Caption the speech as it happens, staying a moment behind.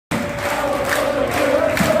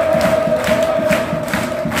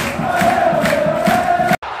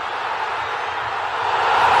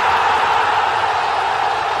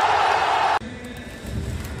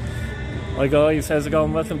Hi guys, how's it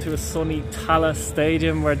going? Welcome to a sunny Tallaght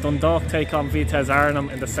Stadium where Dundalk take on Vitesse Arnhem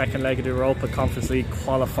in the second leg of the Europa Conference League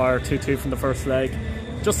qualifier. 2-2 from the first leg.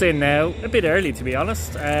 Just in now, a bit early to be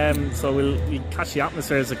honest, so we'll catch the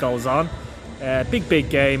atmosphere as it goes on. Big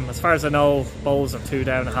game. As far as I know, Bows are 2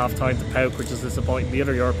 down at half time to Pauk, which is disappointing, the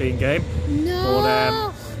other European game.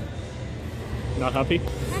 No! But, not happy?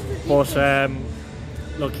 But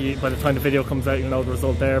look, by the time the video comes out you'll know the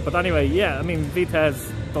result there. But anyway, yeah, I mean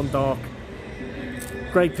Vitesse, Dundalk,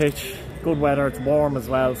 great pitch, good weather, it's warm as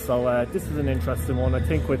well, so this is an interesting one. I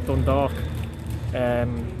think with Dundalk,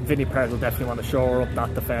 Vinny Perth will definitely want to shore up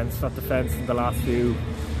that defence. That defence in the last few,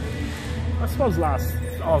 I suppose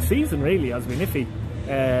all season really has been iffy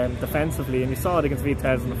defensively, and you saw it against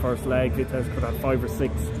Vitesse in the first leg. Vitesse could have 5 or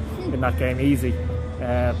 6 in that game easy.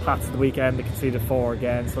 Pats at the weekend, they conceded 4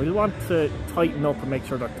 again, so you'll want to tighten up and make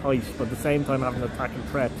sure they're tight, but at the same time having an attacking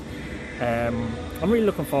threat. I'm really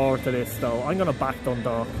looking forward to this though. I'm going to back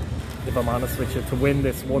Dundalk, if I'm honest with you, to win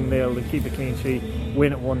this 1-0 and keep a clean sheet,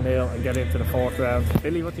 win it 1-0 and get into the 4th round.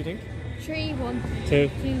 Billy, what do you think? 3-1. 2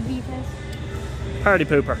 Vitesse. Party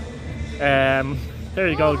pooper. There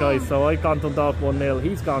you go guys, so I've gone Dundalk 1-0,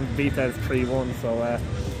 he's gone Vitesse 3-1, so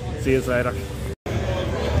see you later.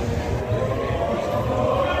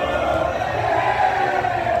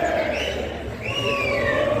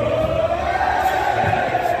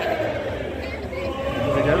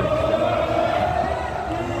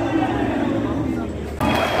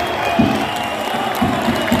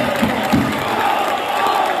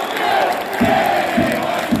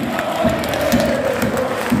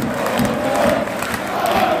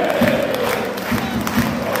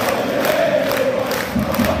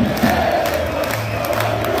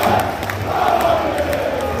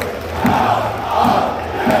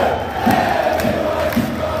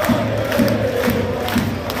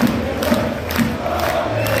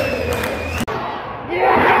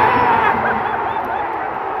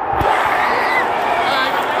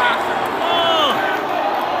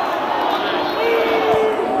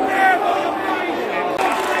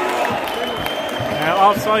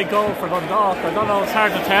 Offside goal for Dundalk. I don't know, it's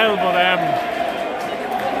hard to tell, but that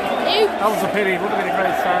was a pity. It would have been a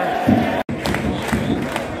great start.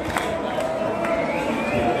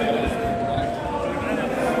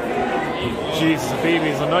 Jesus, the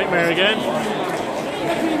BB's a nightmare again.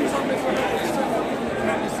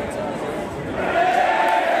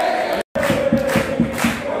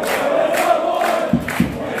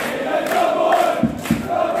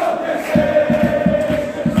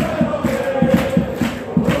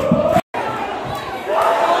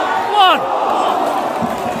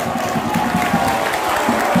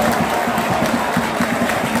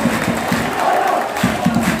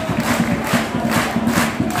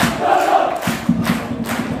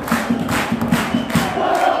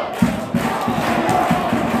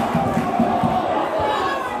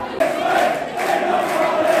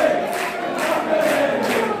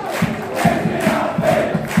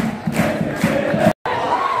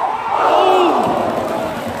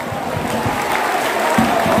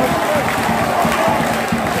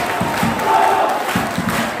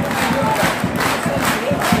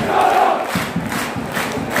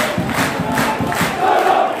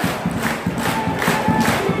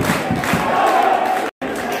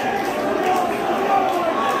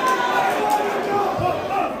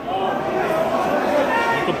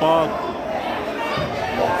 Ball.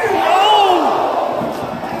 Oh!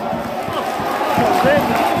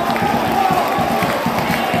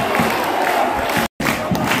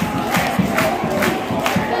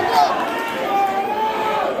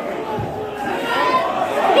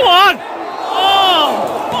 Go on! Oh!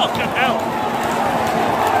 Fucking hell!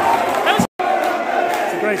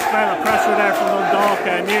 It's a great spell of pressure there from Dundalk.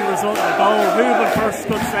 Neil result in the goal. Hooven first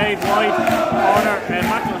good save wide corner.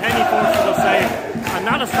 McElhenney forced a good save. And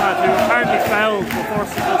Natastad, who apparently fouled before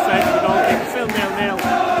single save to the goalkeeper, still 0-0,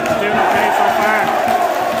 doing okay so far.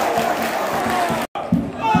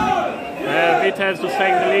 Vitesse just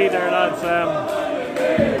taking the lead there, lads.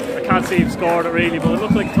 I can't see who scored it really, but it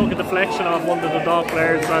looked like it took a deflection off one of the Dundalk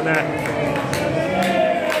players and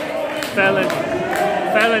fell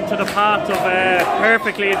into the path of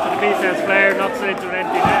perfectly into the Vitesse player, not into an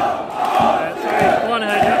empty net. Sorry, go on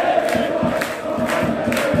ahead, yeah.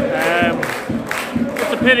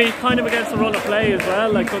 Pity, kind of against the run of play as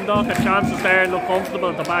well. Like Dundalk had chances there and looked comfortable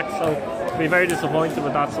at the back, so I'll be very disappointed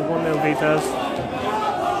with that. So 1-0 Vitesse.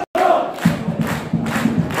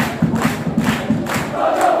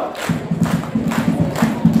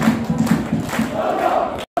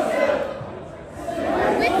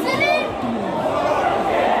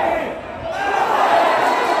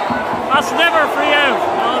 That's never free out.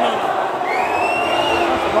 No.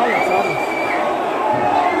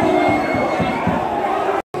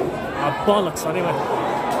 bollocks anyway.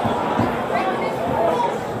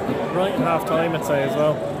 Right in half time, I'd say as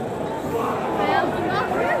well.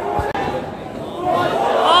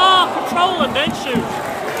 Oh, control and then shoot.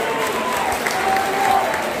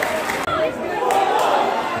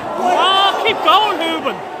 Oh, keep going,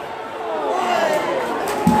 Ruben.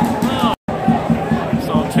 Oh.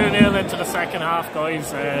 So 2-0 into the second half,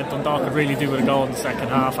 guys. Dundalk could really do with a goal in the second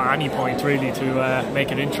half at any point, really, to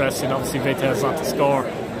make it interesting. Obviously, Vitesse not to score.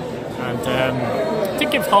 And did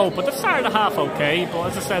give hope, but they started the half okay. But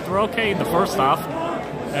as I said, they were okay in the first half.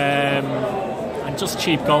 And just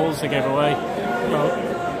cheap goals they gave away.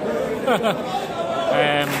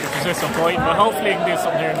 Which is disappointing, but hopefully they can do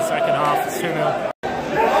something here in the second half. It's 2-0.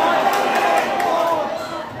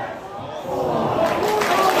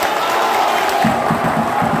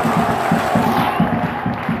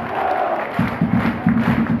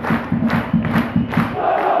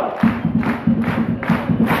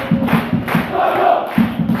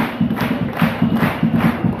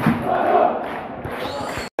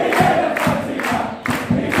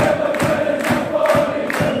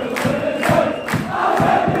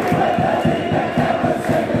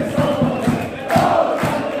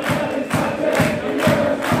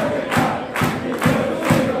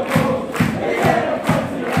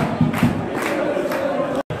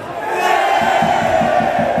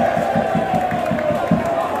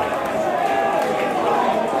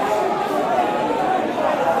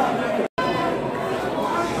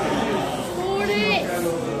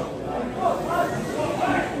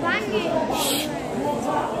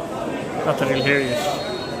 Not that he'll hear you.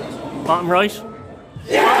 Bottom right.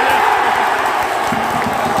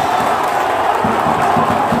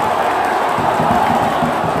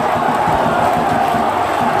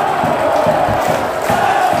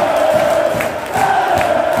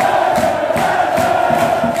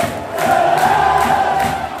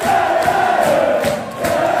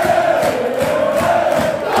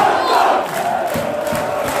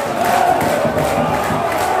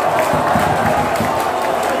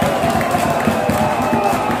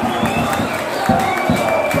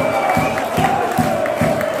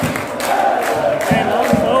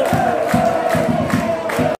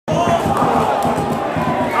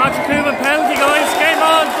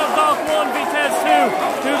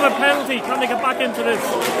 Penalty, can they get back into this?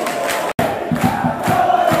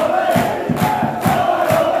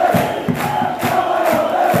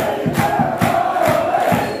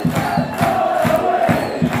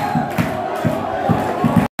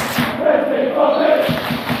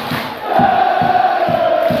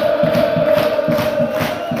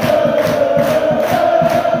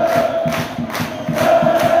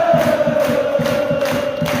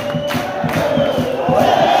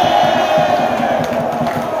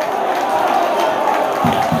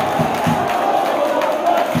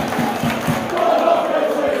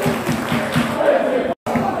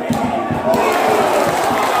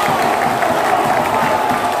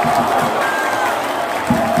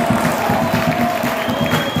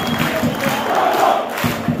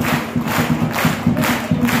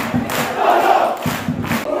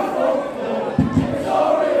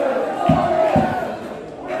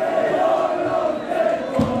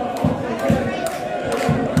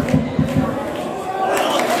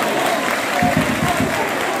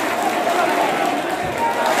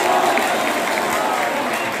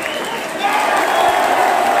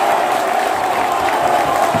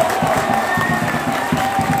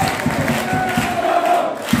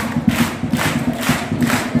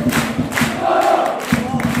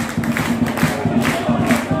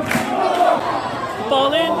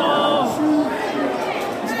 Ball in, no!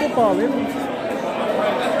 It's a good ball in.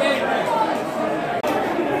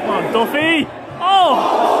 Come on, Duffy! Oh!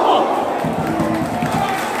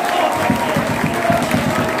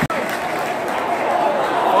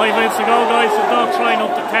 5 minutes to go, guys. The Dundalk trying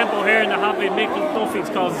up the tempo here, and they're happy. Michael Duffy's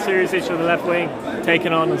caused a serious issue on the left wing,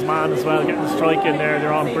 taking on his man as well, getting the strike in there.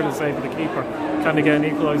 They're on brilliant save for the keeper. Can they get an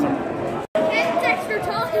equaliser?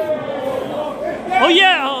 Oh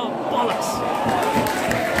yeah! Oh, bollocks!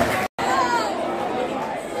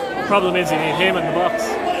 The problem is you need him in the box.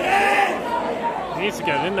 He needs to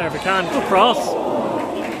get in there if he can. Good cross.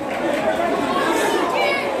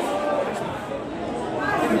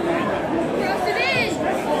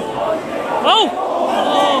 Oh!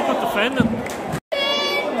 Oh, good defending.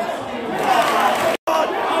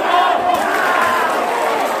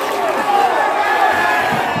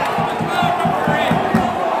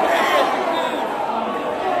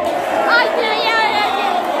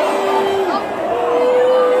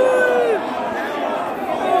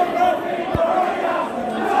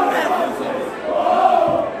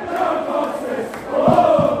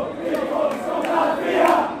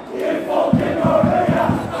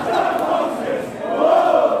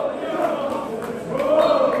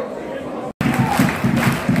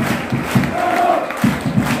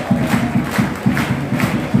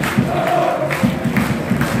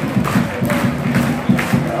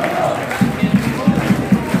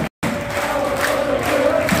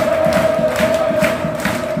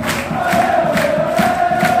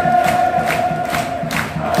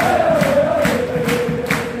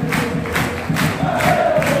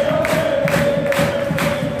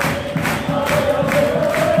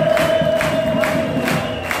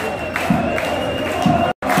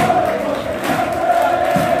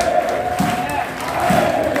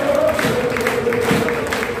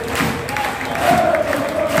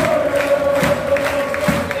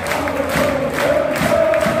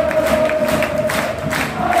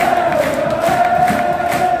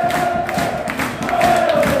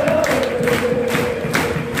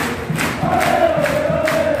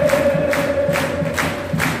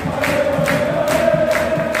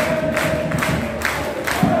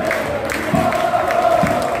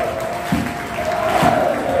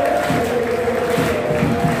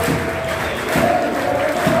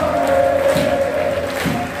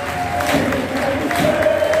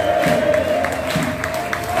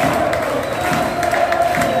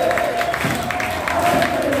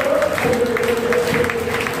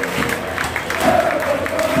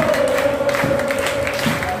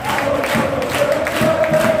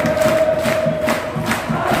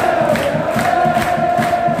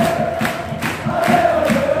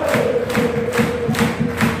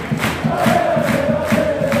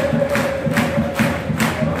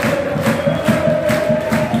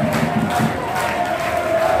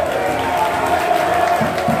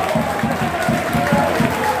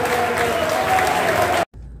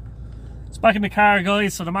 Back in the car,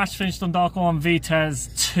 guys. So the match finished Dundalk 1, Vitesse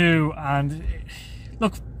 2, and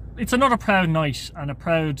look, it's another proud night and a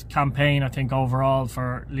proud campaign, I think, overall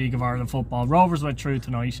for League of Ireland football. Rovers went through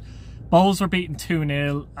tonight. Bowls were beaten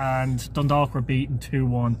 2-0 and Dundalk were beaten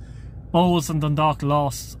 2-1. Bowls and Dundalk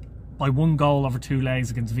lost by 1 goal over 2 legs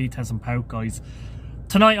against Vitesse and Pout, guys.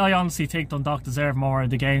 Tonight, I honestly think Dundalk deserve more of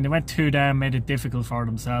the game. They went 2 down, made it difficult for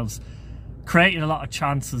themselves. Created a lot of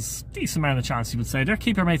chances, decent amount of chances you would say. Their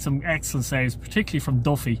keeper made some excellent saves, particularly from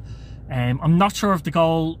Duffy. I'm not sure if the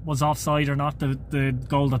goal was offside or not, the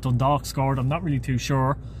goal that Dundalk scored. I'm not really too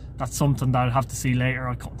sure. That's something that I'll have to see later.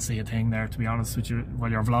 I couldn't see a thing there, to be honest with you,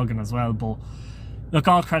 while you're vlogging as well. But look,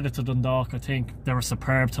 all credit to Dundalk. I think they were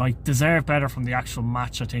superb tonight. Deserved better from the actual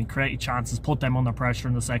match, I think. Created chances, put them under pressure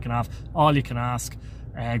in the second half. All you can ask.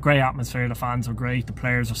 Great atmosphere, the fans were great, the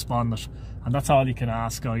players responded, and that's all you can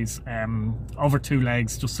ask, guys. Over 2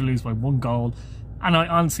 legs, just to lose by 1 goal. And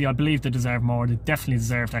I believe they deserve more. They definitely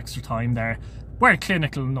deserved extra time there. Weren't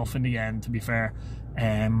clinical enough in the end, to be fair.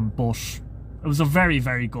 But it was a very,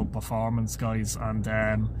 very good performance, guys.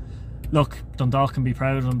 And look, Dundalk can be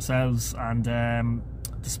proud of themselves. And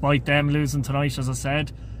despite them losing tonight, as I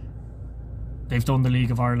said, they've done the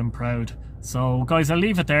League of Ireland proud. So guys, I'll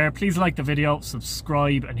leave it there. Please like the video,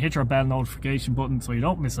 subscribe and hit your bell notification button so you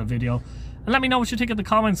don't miss a video. And let me know what you think in the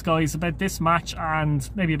comments, guys, about this match and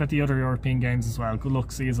maybe about the other European games as well. Good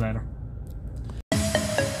luck, see you later.